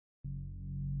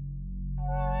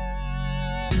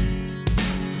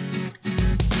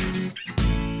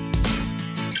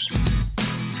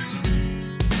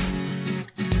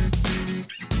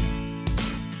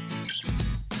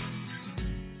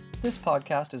This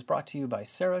podcast is brought to you by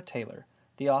Sarah Taylor,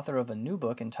 the author of a new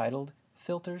book entitled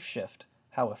Filters Shift: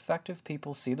 How Effective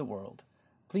People See the World.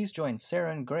 Please join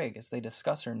Sarah and Greg as they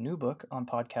discuss her new book on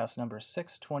podcast number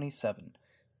 627.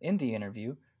 In the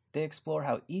interview, they explore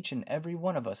how each and every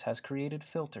one of us has created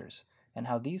filters, and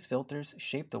how these filters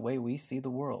shape the way we see the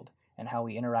world and how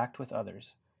we interact with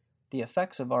others. The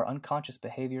effects of our unconscious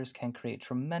behaviors can create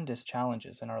tremendous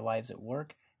challenges in our lives at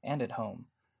work and at home.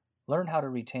 Learn how to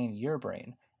retain your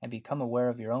brain and become aware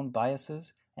of your own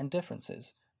biases and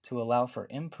differences to allow for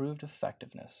improved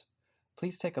effectiveness.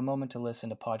 Please take a moment to listen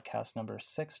to podcast number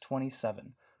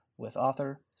 627 with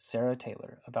author Sarah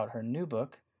Taylor about her new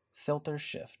book, Filters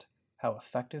Shift: How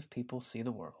Effective People See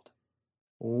the World.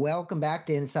 Welcome back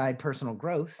to Inside Personal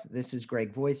Growth. This is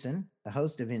Greg Voisin, the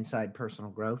host of Inside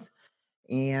Personal Growth.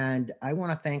 And I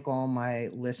want to thank all my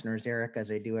listeners, Eric,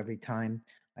 as I do every time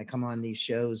I come on these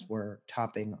shows. We're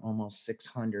topping almost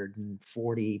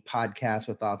 640 podcasts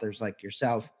with authors like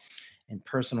yourself in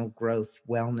personal growth,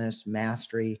 wellness,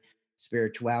 mastery,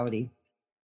 spirituality.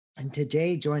 And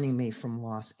today, joining me from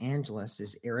Los Angeles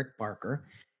is Eric Barker.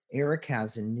 Eric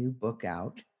has a new book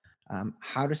out,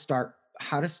 How to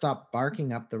Stop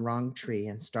Barking Up the Wrong Tree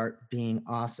and Start Being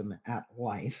Awesome at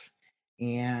Life.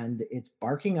 And it's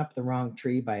Barking Up the Wrong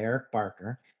Tree by Eric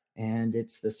Barker. And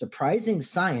it's the surprising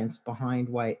science behind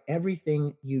why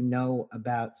everything you know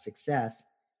about success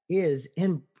is,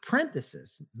 in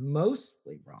parentheses,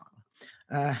 mostly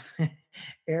wrong.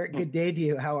 Eric, good day to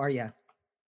you. How are you?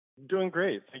 Doing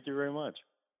great. Thank you very much.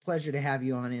 Pleasure to have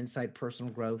you on Inside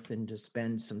Personal Growth and to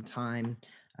spend some time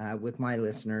with my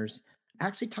listeners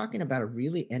actually talking about a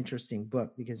really interesting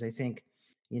book, because I think,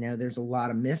 there's a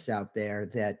lot of myths out there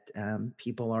that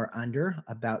people are under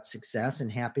about success and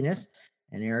happiness.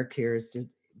 And Eric here is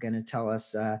going to tell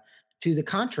us to the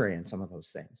contrary on some of those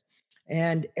things.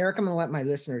 And Eric, I'm going to let my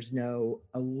listeners know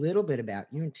a little bit about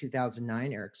you. In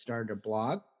 2009, Eric started a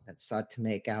blog that sought to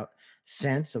make out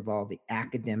sense of all the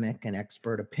academic and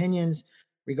expert opinions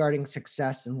regarding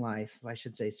success in life. I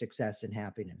should say success and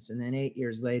happiness. And then 8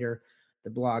 years later, the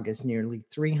blog has nearly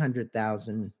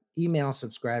 300,000 email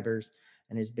subscribers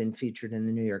and has been featured in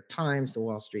the New York Times, the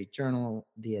Wall Street Journal,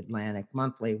 the Atlantic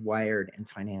Monthly, Wired, and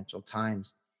Financial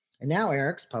Times. And now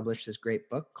Eric's published this great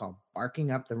book called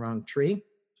Barking Up the Wrong Tree,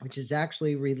 which is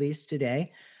actually released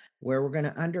today, where we're going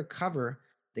to uncover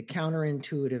the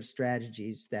counterintuitive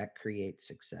strategies that create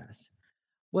success.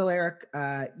 Well, Eric,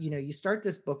 you start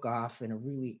this book off in a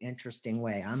really interesting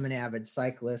way. I'm an avid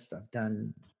cyclist. I've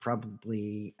done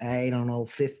probably,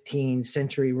 15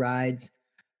 century rides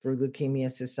for Leukemia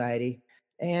Society.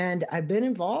 And I've been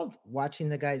involved watching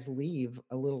the guys leave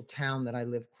a little town that I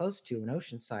live close to in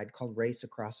Oceanside called Race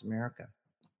Across America.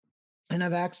 And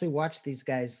I've actually watched these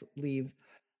guys leave.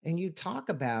 And you talk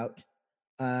about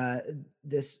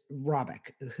this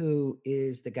Robick, who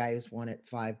is the guy who's won it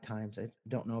 5 times. I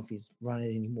don't know if he's run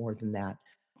it any more than that.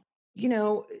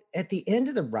 At the end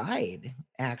of the ride,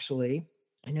 actually,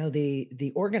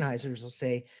 the organizers will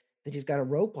say that he's got a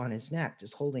rope on his neck,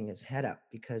 just holding his head up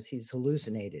because he's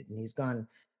hallucinated and he's gone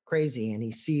crazy and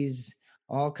he sees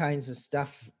all kinds of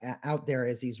stuff out there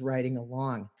as he's riding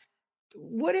along.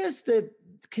 What is the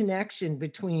connection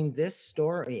between this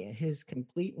story and his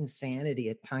complete insanity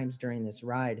at times during this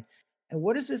ride? And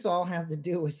what does this all have to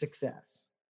do with success?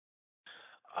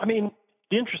 I mean,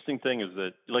 the interesting thing is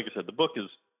that, like I said, the book is,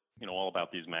 all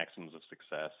about these maxims of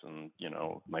success and,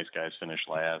 nice guys finish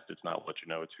last. It's not what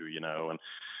you know, it's who you know. And,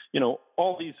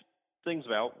 all these things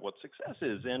about what success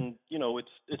is. And,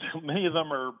 it's many of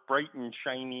them are bright and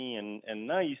shiny and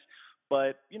nice.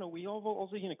 But, we all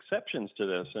also see exceptions to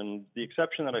this. And the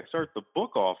exception that I start the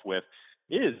book off with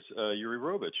is Yuri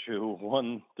Robic, who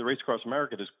won the Race Across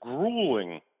America, this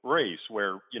grueling race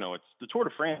where, it's the Tour de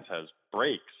France has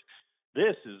breaks.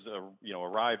 This is a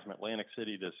ride from Atlantic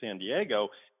City to San Diego,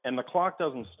 and the clock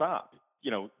doesn't stop.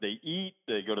 They eat,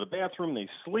 they go to the bathroom, they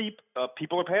sleep.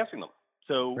 People are passing them.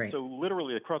 So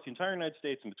literally across the entire United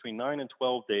States in between 9 and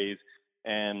 12 days,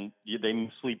 and they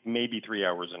sleep maybe 3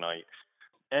 hours a night.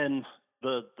 And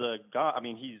the guy, I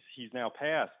mean, he's now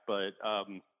passed, but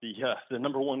the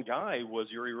number one guy was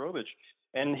Yuri Robic,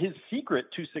 and his secret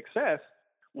to success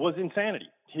was insanity.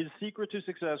 His secret to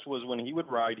success was when he would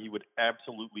ride, he would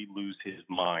absolutely lose his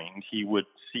mind. He would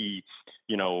see,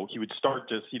 he would start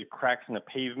to see the cracks in the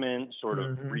pavement, sort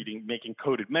of making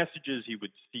coded messages. He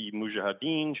would see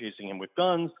mujahideen chasing him with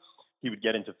guns. He would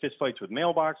get into fistfights with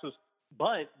mailboxes.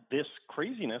 But this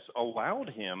craziness allowed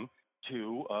him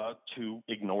to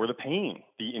ignore the pain,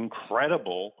 the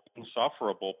incredible,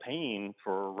 insufferable pain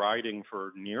for riding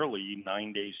for nearly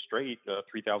 9 days straight,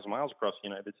 3,000 miles across the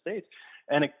United States.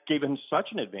 And it gave him such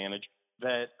an advantage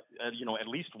that, at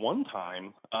least one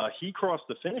time he crossed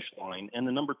the finish line, and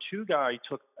the number 2 guy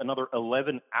took another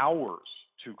 11 hours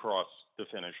to cross the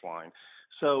finish line.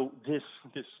 So this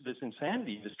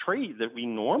insanity, this trait that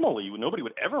nobody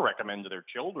would ever recommend to their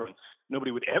children.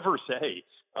 Nobody would ever say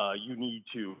you need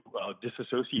to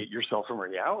disassociate yourself from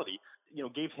reality.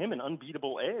 Gave him an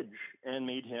unbeatable edge and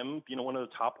made him, one of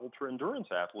the top ultra endurance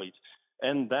athletes.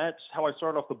 And that's how I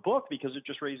start off the book, because it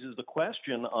just raises the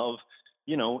question of,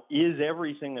 is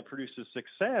everything that produces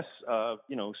success,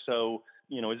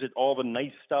 is it all the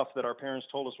nice stuff that our parents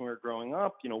told us when we were growing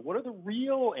up? What are the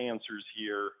real answers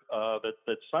here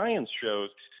that science shows,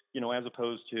 as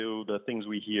opposed to the things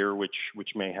we hear, which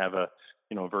may have a,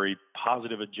 very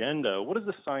positive agenda? What does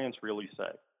the science really say?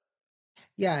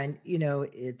 Yeah, and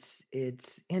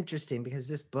it's interesting because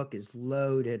this book is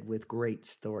loaded with great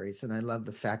stories, and I love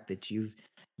the fact that you've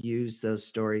used those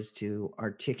stories to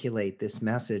articulate this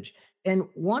message. And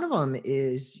one of them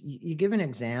is you give an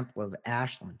example of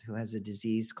Ashland, who has a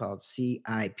disease called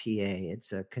CIPA.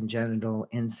 It's a congenital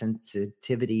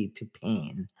insensitivity to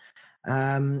pain.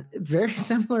 Very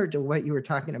similar to what you were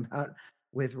talking about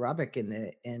with Robic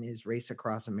and his race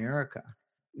across America.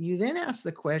 You then ask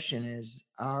the question,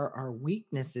 are our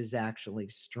weaknesses actually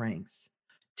strengths?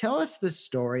 Tell us the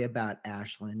story about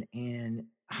Ashland and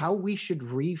how we should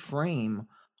reframe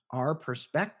our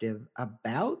perspective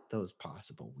about those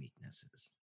possible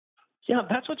weaknesses. Yeah,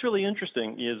 that's what's really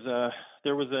interesting is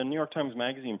there was a New York Times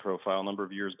Magazine profile a number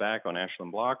of years back on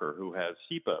Ashland Blocker, who has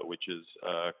CIPA, which is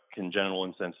congenital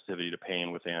insensitivity to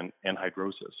pain with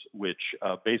anhidrosis, which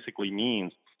basically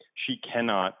means she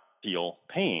cannot feel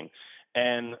pain.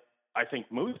 And I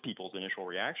think most people's initial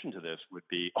reaction to this would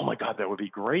be, "Oh my God, that would be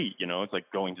great!" It's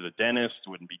like going to the dentist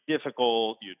wouldn't be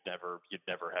difficult. You'd never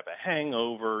have a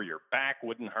hangover. Your back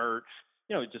wouldn't hurt.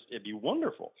 It'd be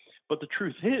wonderful. But the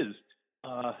truth is,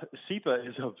 CIPA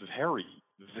is a very,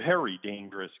 very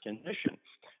dangerous condition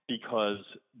because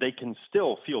they can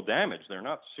still feel damage. They're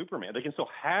not Superman. They can still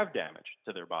have damage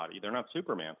to their body. They're not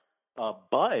Superman,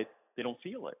 but they don't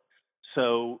feel it.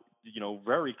 So,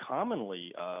 very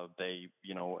commonly, they,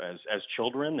 as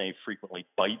children, they frequently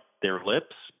bite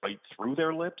through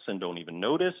their lips and don't even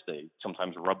notice. They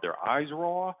sometimes rub their eyes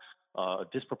raw. A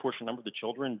disproportionate number of the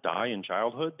children die in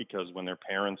childhood because when their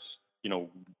parents,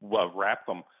 wrap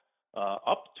them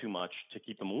up too much to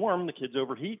keep them warm, the kids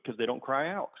overheat because they don't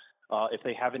cry out. If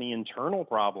they have any internal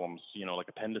problems, like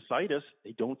appendicitis,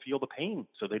 they don't feel the pain,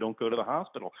 so they don't go to the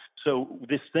hospital. So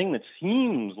this thing that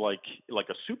seems like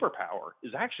a superpower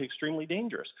is actually extremely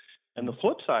dangerous. And the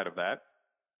flip side of that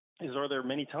is, are there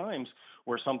many times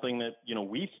where something that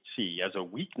we see as a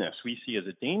weakness, we see as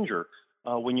a danger?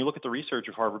 When you look at the research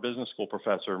of Harvard Business School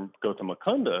professor Gautam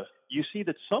Mukunda, you see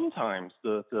that sometimes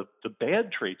the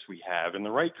bad traits we have in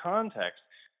the right context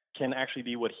can actually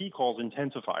be what he calls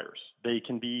intensifiers. They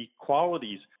can be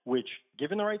qualities which,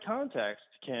 given the right context,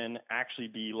 can actually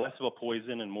be less of a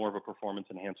poison and more of a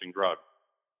performance-enhancing drug.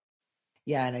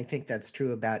 Yeah, and I think that's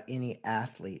true about any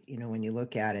athlete. When you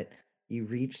look at it, you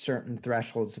reach certain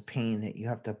thresholds of pain that you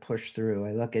have to push through.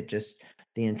 I look at just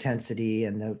the intensity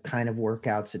and the kind of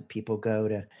workouts that people go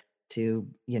to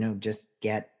just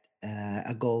get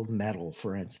a gold medal,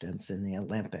 for instance, in the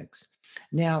Olympics.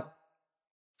 Now,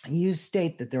 you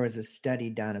state that there was a study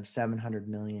done of 700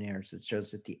 millionaires that shows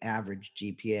that the average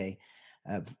GPA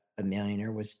of a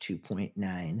millionaire was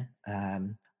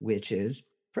 2.9, which is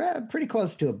pretty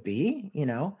close to a B.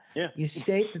 Yeah. You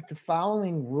state that the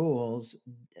following rules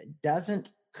doesn't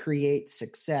create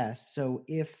success. So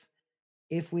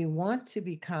if we want to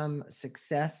become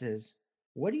successes,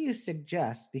 what do you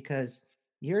suggest? Because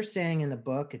you're saying in the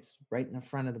book, it's right in the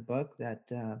front of the book, that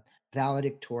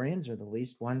valedictorians are the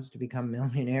least ones to become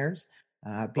millionaires.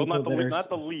 Well, not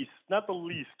the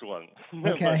least one.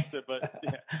 Okay. but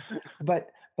yeah.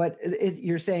 but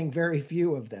you're saying very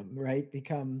few of them, right,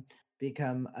 become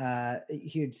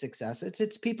huge success.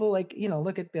 It's people like,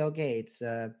 look at Bill Gates.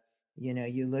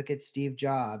 You look at Steve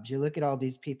Jobs. You look at all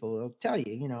these people. They'll tell you,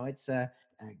 it's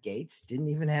Gates didn't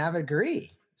even have a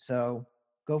degree. So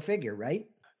go figure, right?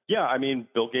 Yeah, I mean,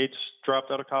 Bill Gates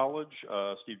dropped out of college.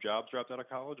 Steve Jobs dropped out of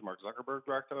college. Mark Zuckerberg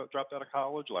dropped out of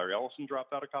college. Larry Ellison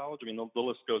dropped out of college. I mean, the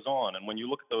list goes on. And when you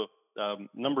look at the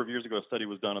number of years ago, a study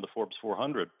was done of the Forbes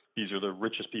 400. These are the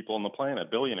richest people on the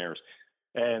planet, billionaires.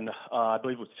 And I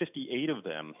believe it was 58 of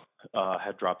them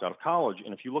had dropped out of college.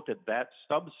 And if you look at that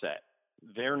subset,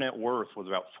 their net worth was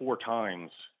about 4 times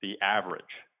the average.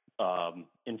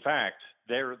 In fact,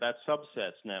 that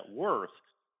subset's net worth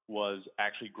was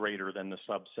actually greater than the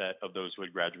subset of those who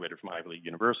had graduated from Ivy League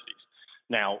universities.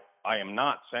 Now, I am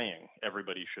not saying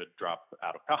everybody should drop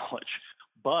out of college,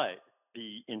 but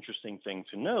the interesting thing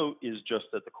to note is just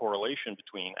that the correlation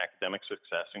between academic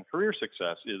success and career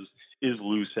success is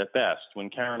loose at best. When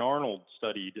Karen Arnold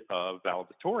studied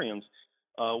valedictorians,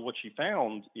 what she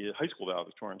found is high school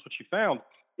valedictorians. What she found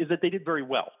is that they did very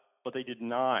well, but they did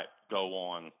not go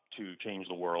on to change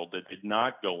the world. They did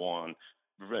not go on,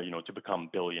 to become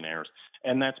billionaires,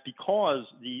 and that's because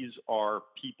these are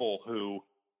people who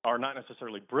are not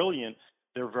necessarily brilliant.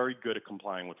 They're very good at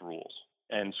complying with rules.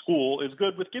 And school is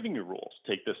good with giving you rules.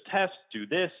 Take this test, do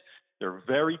this. They're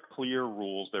very clear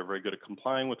rules. They're very good at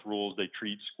complying with rules. They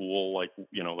treat school like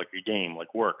a game,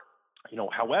 like work.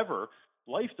 However,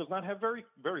 life does not have very,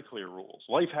 very clear rules.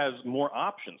 Life has more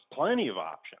options, plenty of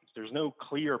options. There's no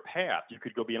clear path. You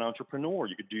could go be an entrepreneur.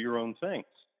 You could do your own thing.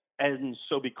 And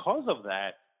so because of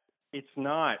that,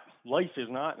 life is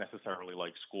not necessarily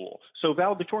like school. So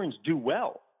valedictorians do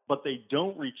well, but they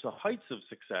don't reach the heights of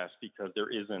success because there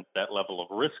isn't that level of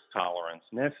risk tolerance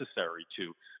necessary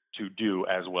to do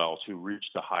as well, to reach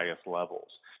the highest levels.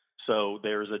 So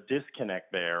there's a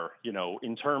disconnect there,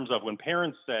 in terms of when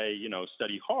parents say,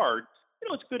 study hard,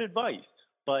 it's good advice.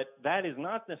 But that is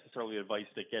not necessarily advice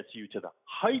that gets you to the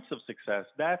heights of success.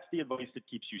 That's the advice that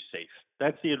keeps you safe.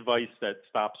 That's the advice that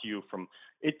stops you from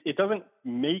it doesn't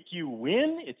make you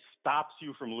win, it stops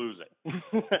you from losing.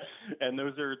 And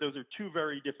those are two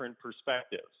very different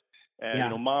perspectives. And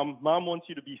Yeah. Mom wants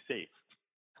you to be safe.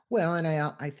 Well, and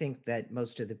I think that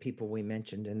most of the people we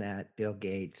mentioned in that, Bill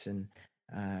Gates and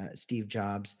Steve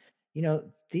Jobs,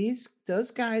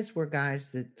 those guys were guys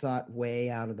that thought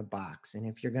way out of the box. And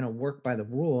if you're going to work by the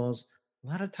rules, a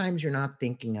lot of times you're not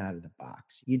thinking out of the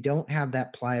box. You don't have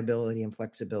that pliability and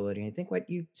flexibility. I think what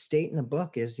you state in the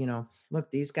book is,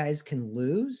 look, these guys can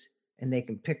lose and they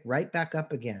can pick right back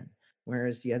up again,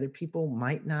 whereas the other people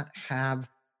might not have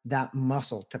that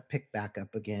muscle to pick back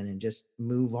up again and just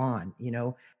move on.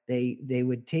 They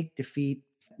would take defeat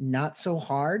not so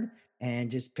hard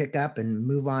and just pick up and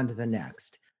move on to the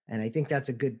next. And I think that's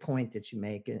a good point that you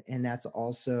make. And that's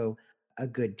also a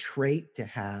good trait to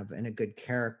have and a good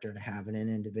character to have in an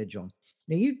individual.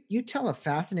 Now, you tell a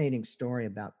fascinating story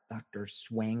about Dr.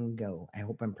 Swango. I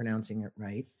hope I'm pronouncing it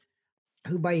right.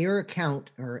 Who, by your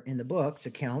account, or in the book's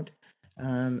account,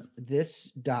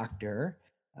 this doctor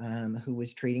who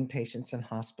was treating patients in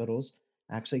hospitals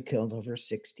actually killed over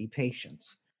 60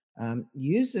 patients.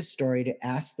 Use this story to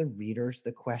ask the readers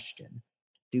the question: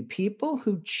 do people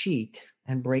who cheat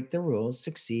and break the rules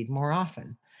succeed more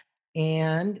often?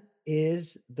 And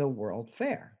is the world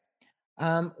fair?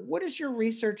 What does your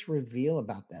research reveal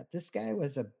about that? This guy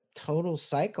was a total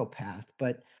psychopath,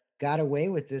 but got away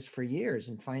with this for years.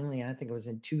 And finally, I think it was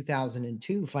in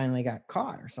 2002, finally got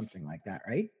caught or something like that,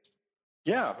 right?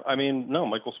 Yeah, no,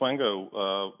 Michael Swango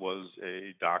was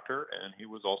a doctor, and he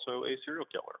was also a serial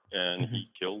killer, and he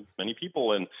killed many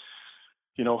people. And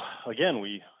again,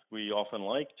 we often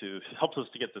helps us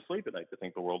to get to sleep at night to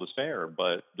think the world is fair.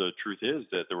 But the truth is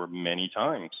that there were many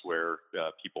times where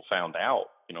people found out,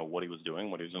 what he was doing,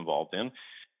 what he was involved in,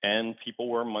 and people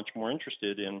were much more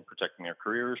interested in protecting their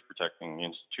careers, protecting the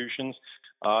institutions,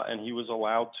 and he was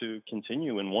allowed to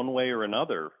continue in one way or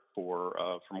another for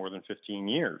more than 15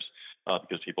 years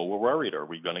because people were worried: are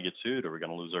we going to get sued? Are we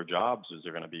going to lose our jobs? Is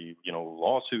there going to be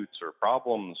lawsuits or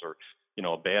problems or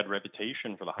a bad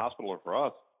reputation for the hospital or for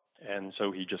us? And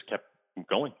so he just kept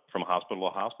going from hospital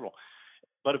to hospital.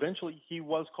 But eventually he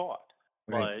was caught.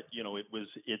 Right. But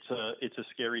it's a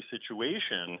scary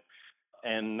situation.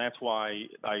 And that's why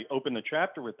I opened the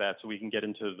chapter with that, so we can get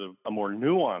into a more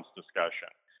nuanced discussion,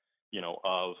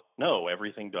 of no,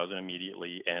 everything doesn't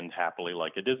immediately end happily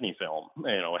like a Disney film,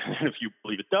 and if you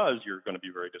believe it does, you're going to be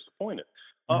very disappointed.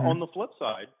 On the flip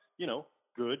side,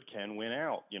 good can win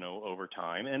out, over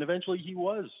time. And eventually he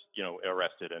was,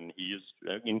 arrested, and he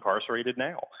is incarcerated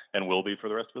now and will be for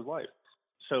the rest of his life.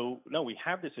 So no, we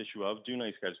have this issue of, do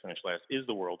nice guys finish last? Is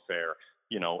the world fair?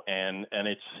 And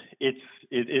it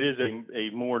is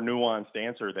a more nuanced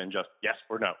answer than just yes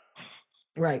or no.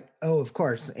 Right. Oh, of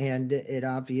course. And it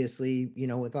obviously,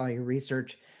 with all your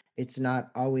research, it's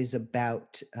not always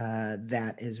about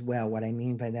that as well. What I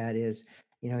mean by that is,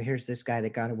 here's this guy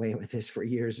that got away with this for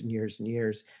years and years and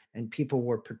years, and people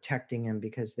were protecting him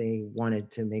because they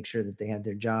wanted to make sure that they had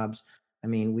their jobs. I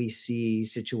mean, we see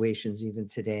situations even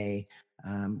today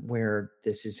where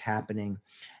this is happening.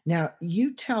 Now,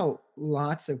 you tell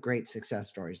lots of great success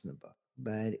stories in the book,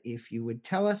 but if you would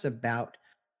tell us about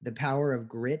the power of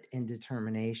grit and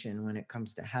determination when it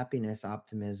comes to happiness,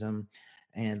 optimism,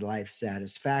 and life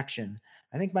satisfaction,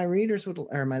 I think my readers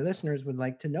or my listeners would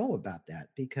like to know about that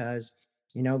because,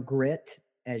 grit,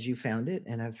 as you found it,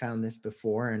 and I've found this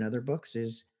before in other books,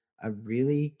 is a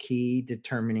really key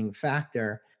determining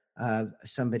factor of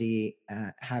somebody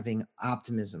having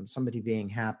optimism, somebody being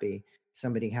happy,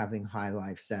 somebody having high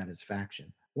life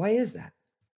satisfaction. Why is that?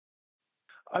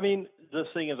 I mean, the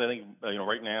thing is, I think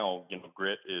right now,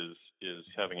 grit is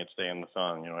having its day in the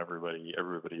sun. Everybody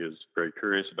is very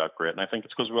curious about grit, and I think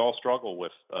it's because we all struggle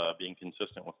with being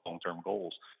consistent with long-term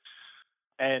goals.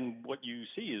 And what you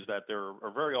see is that there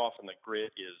are very often that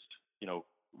grit is,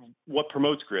 what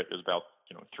promotes grit is about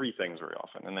three things very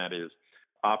often, and that is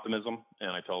optimism.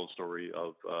 And I tell the story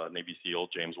of Navy SEAL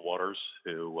James Waters,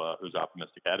 whose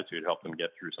optimistic attitude helped him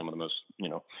get through some of the most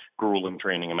grueling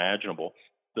training imaginable.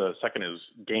 The second is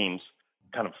games.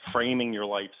 Kind of framing your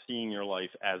life, seeing your life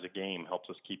as a game helps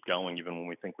us keep going even when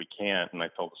we think we can't. And I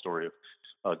tell the story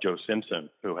of Joe Simpson,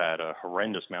 who had a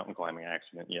horrendous mountain climbing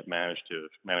accident, yet managed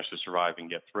to survive and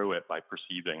get through it by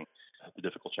perceiving the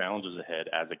difficult challenges ahead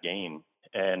as a game.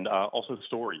 And also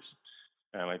stories.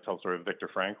 And I tell the story of Viktor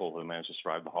Frankl, who managed to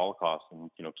survive the Holocaust and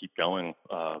keep going,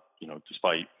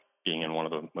 despite being in one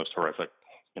of the most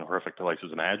horrific places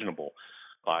imaginable,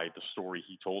 by the story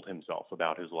he told himself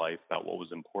about his life, about what was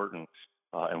important,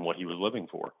 and what he was living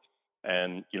for.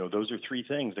 And those are three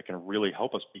things that can really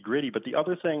help us be gritty. But the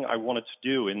other thing I wanted to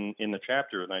do in the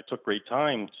chapter, and I took great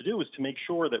time to do, is to make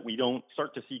sure that we don't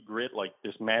start to see grit like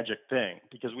this magic thing,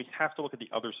 because we have to look at the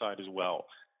other side as well,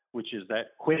 which is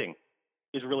that quitting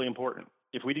is really important.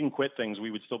 If we didn't quit things,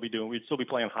 we'd still be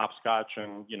playing hopscotch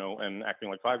and acting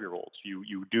like 5-year-olds.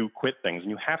 You do quit things, and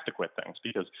you have to quit things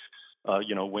because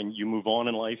when you move on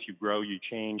in life, you grow, you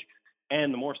change.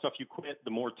 And the more stuff you quit,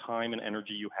 the more time and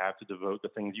energy you have to devote to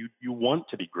things you want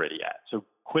to be gritty at. So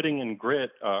quitting and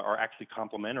grit are actually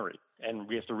complementary. And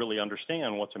we have to really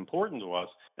understand what's important to us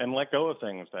and let go of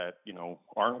things that,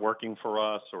 aren't working for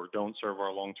us or don't serve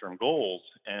our long-term goals.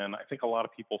 And I think a lot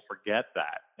of people forget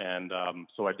that. And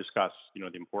so I discuss,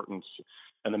 the importance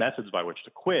and the methods by which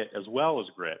to quit as well as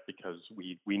grit, because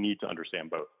we need to understand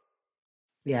both.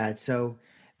 Yeah, it's so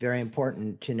very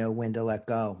important to know when to let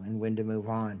go and when to move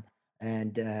on.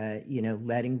 And,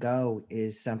 letting go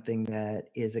is something that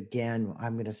is, again,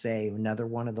 I'm going to say another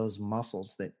one of those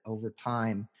muscles that over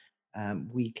time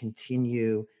we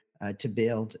continue to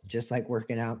build, just like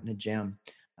working out in the gym.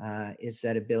 It's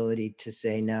that ability to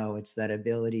say no. It's that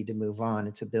ability to move on.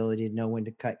 It's ability to know when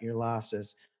to cut your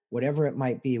losses, whatever it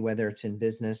might be, whether it's in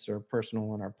business or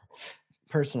personal in our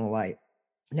personal life.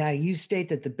 Now, you state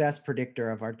that the best predictor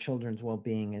of our children's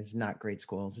well-being is not grade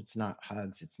schools, it's not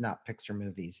hugs, it's not picture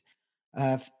movies.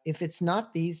 If it's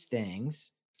not these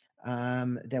things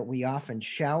that we often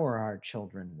shower our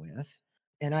children with,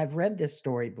 and I've read this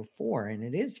story before, and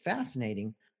it is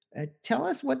fascinating. Tell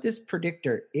us what this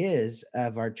predictor is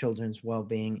of our children's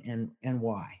well-being and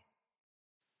why.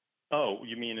 Oh,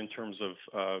 you mean in terms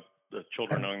of the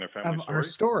children Of, knowing their of family our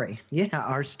stories? story, yeah,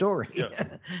 our story. Yeah.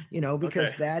 Okay.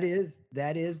 Because that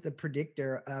is the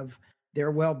predictor of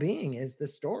their well-being is the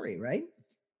story, right?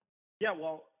 Yeah,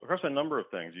 well, across a number of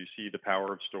things, you see the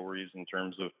power of stories in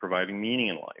terms of providing meaning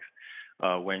in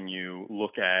life. When you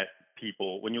look at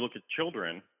when you look at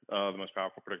children, the most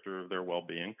powerful predictor of their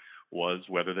well-being was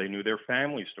whether they knew their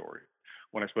family story.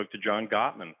 When I spoke to John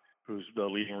Gottman, who's the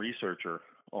leading researcher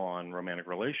on romantic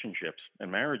relationships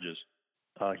and marriages,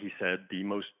 he said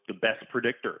the best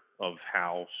predictor of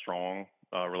how strong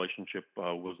a relationship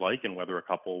was like and whether a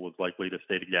couple was likely to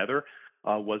stay together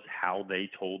was how they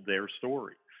told their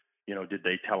story. Did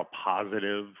they tell a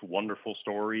positive, wonderful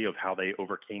story of how they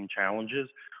overcame challenges,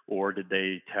 or did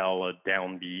they tell a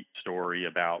downbeat story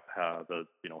about how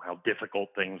difficult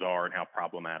things are and how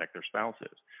problematic their spouse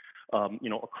is?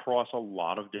 Across a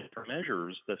lot of different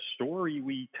measures, the story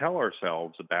we tell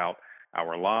ourselves about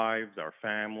our lives, our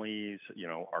families,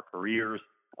 our careers,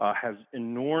 has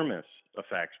enormous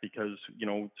effects because,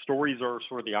 stories are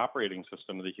sort of the operating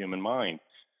system of the human mind.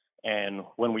 And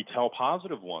when we tell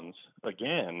positive ones,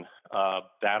 again,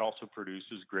 that also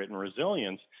produces grit and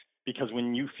resilience because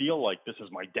when you feel like this is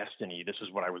my destiny, this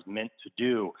is what I was meant to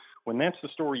do, when that's the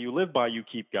story you live by, you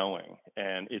keep going.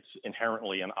 And it's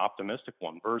inherently an optimistic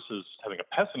one versus having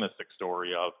a pessimistic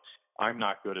story of, I'm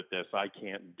not good at this, I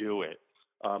can't do it.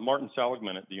 Martin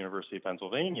Seligman at the University of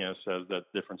Pennsylvania says that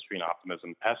the difference between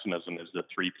optimism and pessimism is the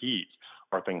 3 Ps.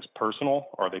 Are things personal?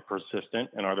 Are they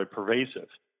persistent? And are they pervasive?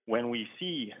 When we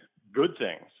see good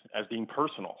things as being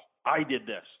personal, I did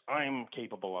this, I'm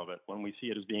capable of it. When we see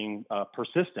it as being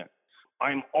persistent,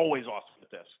 I'm always awesome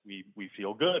at this. We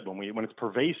feel good when it's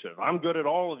pervasive. I'm good at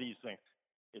all of these things.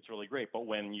 It's really great. But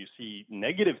when you see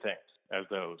negative things as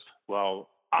those, well,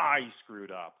 I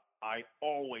screwed up. I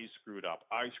always screwed up.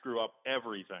 I screw up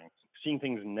everything. Seeing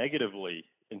things negatively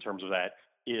in terms of that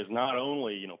is not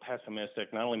only,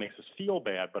 pessimistic, not only makes us feel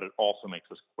bad, but it also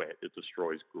makes us quit. It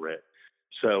destroys grit.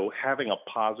 So having a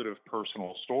positive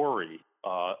personal story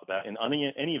that in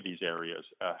any of these areas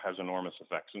has enormous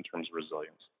effects in terms of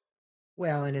resilience.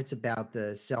 Well, and it's about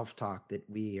the self-talk that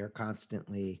we are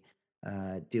constantly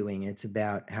doing. It's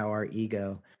about how our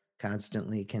ego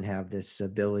constantly can have this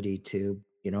ability to,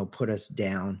 put us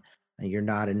down. You're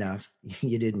not enough.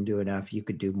 You didn't do enough. You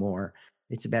could do more.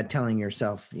 It's about telling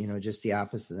yourself, just the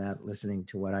opposite of that. Listening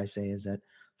to what I say is that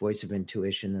voice of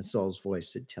intuition, the soul's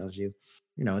voice that tells you,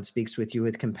 it speaks with you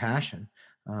with compassion.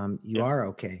 You Yeah. are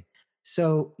okay.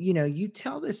 So, you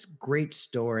tell this great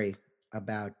story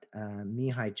about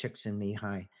Mihai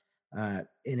Csikszentmihalyi, and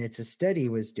it's a study he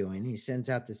was doing. He sends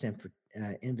out this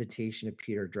invitation to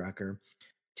Peter Drucker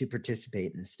to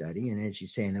participate in the study, and as you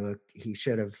say in the book, he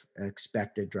should have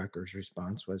expected Drucker's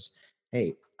response was,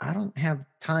 "Hey, I don't have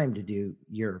time to do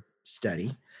your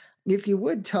study. If you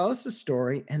would tell us the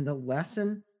story and the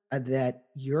lesson that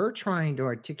you're trying to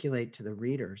articulate to the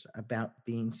readers about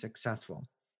being successful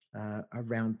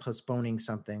around postponing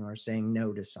something or saying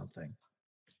no to something."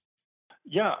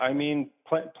 Yeah, I mean,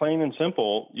 plain and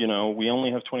simple, we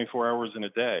only have 24 hours in a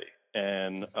day.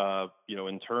 And,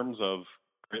 in terms of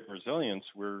grit and resilience,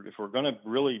 if we're going to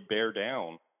really bear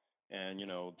down, and,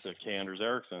 the K. Anders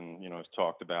Ericsson, has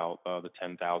talked about the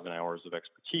 10,000 hours of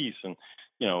expertise. And,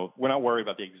 we're not worried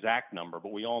about the exact number,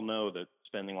 but we all know that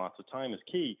spending lots of time is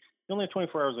key. You only have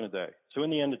 24 hours in a day. So in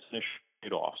the end, it's an issue of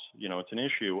trade-offs. It's an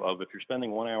issue of if you're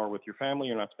spending 1 hour with your family,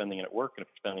 you're not spending it at work. And if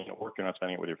you're spending it at work, you're not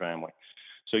spending it with your family.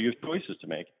 So you have choices to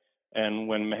make. And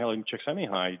when Mihaly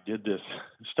Csikszentmihalyi did this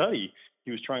study,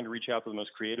 he was trying to reach out to the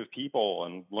most creative people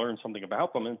and learn something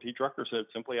about them. And Pete Drucker said,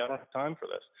 simply, I don't have time for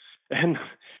this.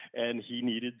 And he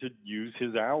needed to use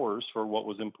his hours for what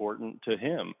was important to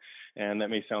him. And that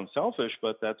may sound selfish,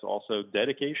 but that's also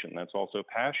dedication. That's also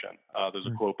passion. There's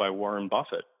a quote by Warren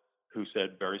Buffett who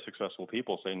said, very successful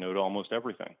people say no to almost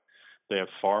everything. They have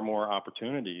far more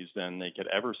opportunities than they could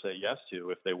ever say yes to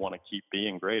if they want to keep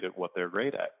being great at what they're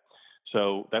great at.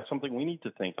 So that's something we need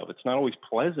to think of. It's not always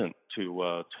pleasant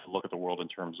to look at the world in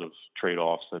terms of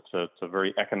trade-offs. It's a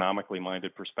very economically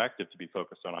minded perspective to be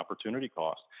focused on opportunity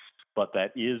cost. But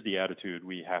that is the attitude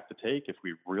we have to take if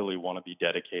we really want to be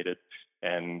dedicated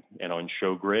and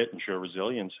show grit and show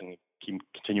resilience and keep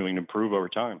continuing to improve over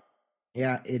time.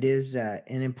 Yeah, it is an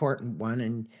important one,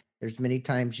 and there's many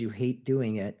times you hate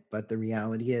doing it, but the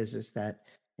reality is that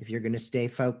if you're going to stay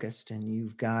focused and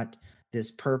you've got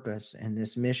this purpose and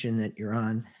this mission that you're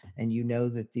on, and you know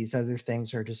that these other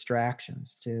things are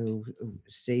distractions, to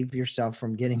save yourself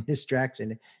from getting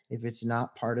distracted if it's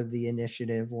not part of the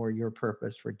initiative or your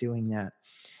purpose for doing that.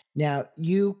 Now,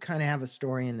 you kind of have a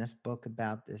story in this book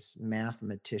about this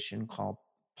mathematician called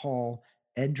Paul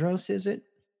Edros, is it?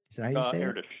 Is that how you say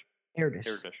it? Erdős. Erdős.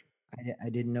 Erdős. I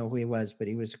didn't know who he was, but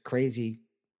he was a crazy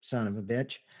son of a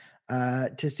bitch,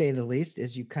 to say the least,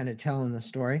 as you kind of tell in the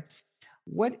story.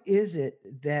 What is it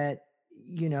that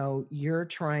you're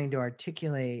trying to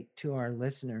articulate to our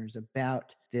listeners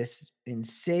about this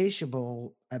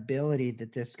insatiable ability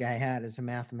that this guy had as a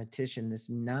mathematician, this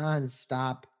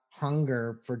nonstop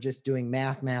hunger for just doing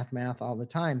math all the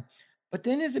time, but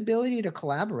then his ability to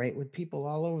collaborate with people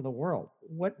all over the world?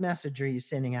 What message are you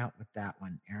sending out with that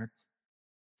one, Eric?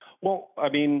 Well, I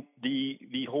mean, the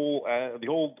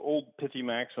old pithy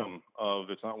maxim of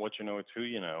it's not what you know, it's who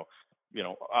you know.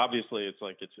 Obviously,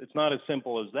 it's not as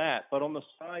simple as that. But on the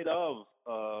side of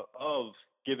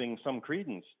giving some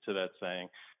credence to that saying,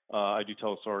 I do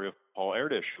tell a story of Paul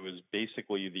Erdős, who is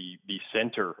basically the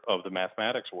center of the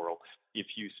mathematics world. If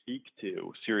you speak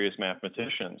to serious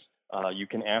mathematicians, you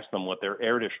can ask them what their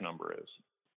Erdős number is.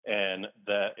 And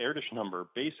the Erdős number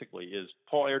basically is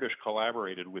Paul Erdős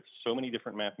collaborated with so many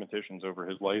different mathematicians over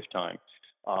his lifetime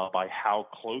by how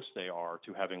close they are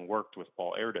to having worked with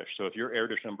Paul Erdős. So if your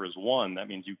Erdős number is 1, that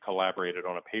means you collaborated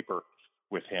on a paper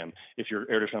with him. If your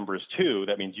Erdős number is 2,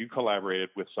 that means you collaborated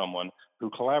with someone who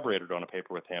collaborated on a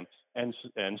paper with him, and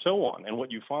so on. And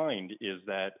what you find is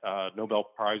that Nobel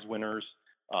Prize winners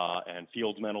and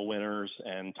Fields Medal winners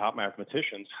and top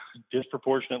mathematicians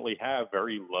disproportionately have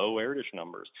very low Erdős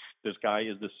numbers. This guy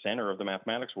is the center of the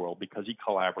mathematics world because he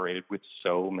collaborated with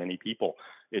so many people.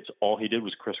 It's all he did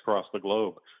was crisscross the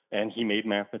globe, and he made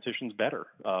mathematicians better.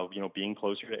 Being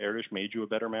closer to Erdős made you a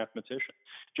better mathematician.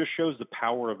 Just shows the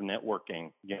power of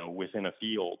networking, within a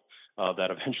field. That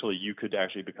eventually you could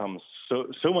actually become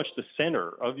so much the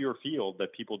center of your field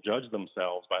that people judge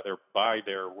themselves by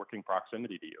their working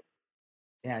proximity to you.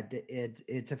 Yeah,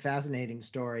 it's a fascinating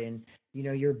story, and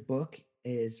your book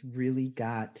is really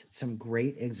got some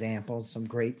great examples, some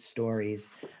great stories,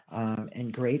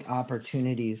 and great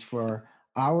opportunities for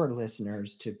our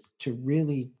listeners to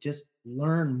really just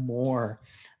learn more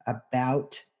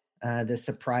about the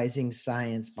surprising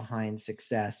science behind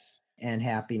success and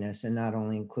happiness, and not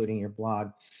only including your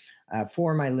blog.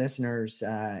 For my listeners,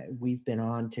 we've been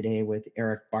on today with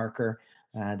Eric Barker.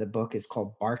 The book is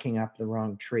called Barking Up the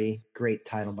Wrong Tree. Great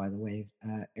title, by the way,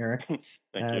 Eric.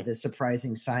 Thank you. The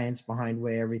surprising science behind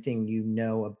why everything you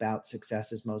know about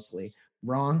success is mostly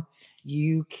wrong.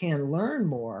 You can learn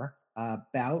more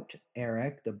about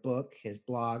Eric, the book, his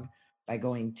blog, by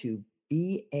going to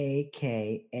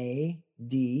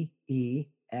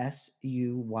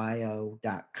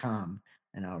BAKADESUYO.com.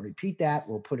 And I'll repeat that.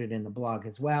 We'll put it in the blog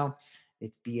as well.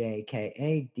 It's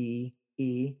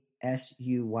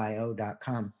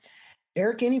BAKADESUYO.com.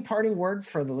 Eric, any parting word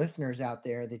for the listeners out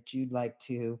there that you'd like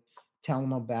to tell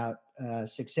them about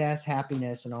success,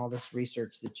 happiness, and all this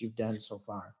research that you've done so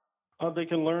far? They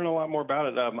can learn a lot more about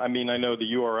it. I mean, I know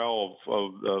the URL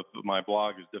of my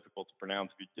blog is difficult to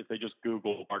pronounce. If they just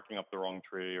Google "Barking Up the Wrong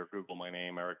Tree" or Google my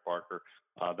name, Eric Barker,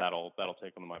 that'll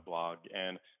take them to my blog.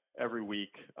 And every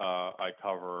week I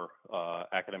cover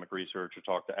academic research or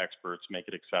talk to experts, make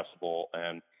it accessible,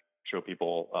 and show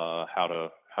people how to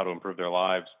improve their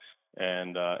lives.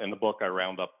 And in the book, I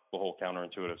round up the whole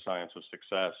counterintuitive science of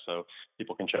success. So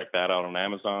people can check that out on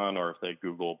Amazon, or if they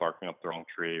Google "Barking Up the Wrong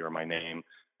Tree" or my name,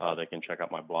 they can check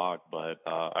out my blog. But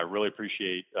I really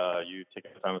appreciate you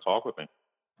taking the time to talk with me.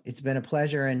 It's been a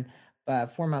pleasure. And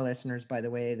for my listeners, by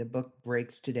the way, the book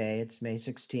breaks today. It's May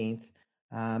 16th.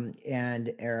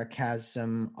 And Eric has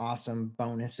some awesome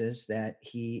bonuses that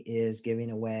he is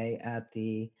giving away at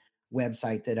the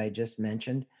website that I just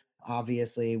mentioned.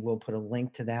 Obviously, we'll put a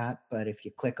link to that. But if you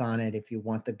click on it, if you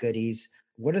want the goodies,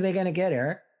 what are they going to get,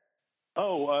 Eric?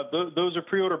 Oh, those are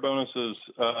pre-order bonuses.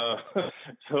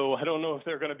 So I don't know if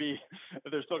they're still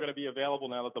going to be available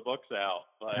now that the book's out.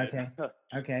 But,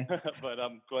 Okay. But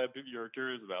I'm glad you're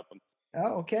curious about them.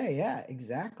 Oh, okay. Yeah,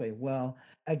 exactly. Well,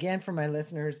 again, for my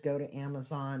listeners, go to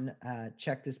Amazon,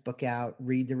 check this book out,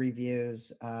 read the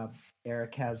reviews.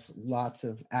 Eric has lots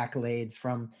of accolades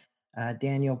from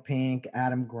Daniel Pink,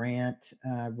 Adam Grant,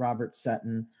 Robert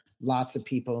Sutton, lots of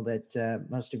people that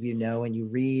most of you know and you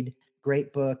read.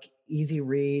 Great book, easy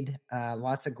read,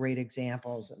 lots of great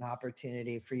examples, an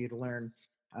opportunity for you to learn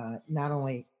not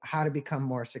only how to become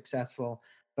more successful,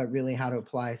 but really how to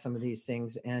apply some of these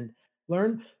things and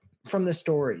learn from the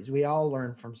stories. We all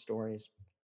learn from stories.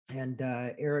 And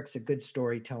Eric's a good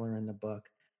storyteller in the book.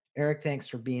 Eric, thanks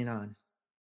for being on.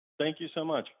 Thank you so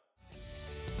much.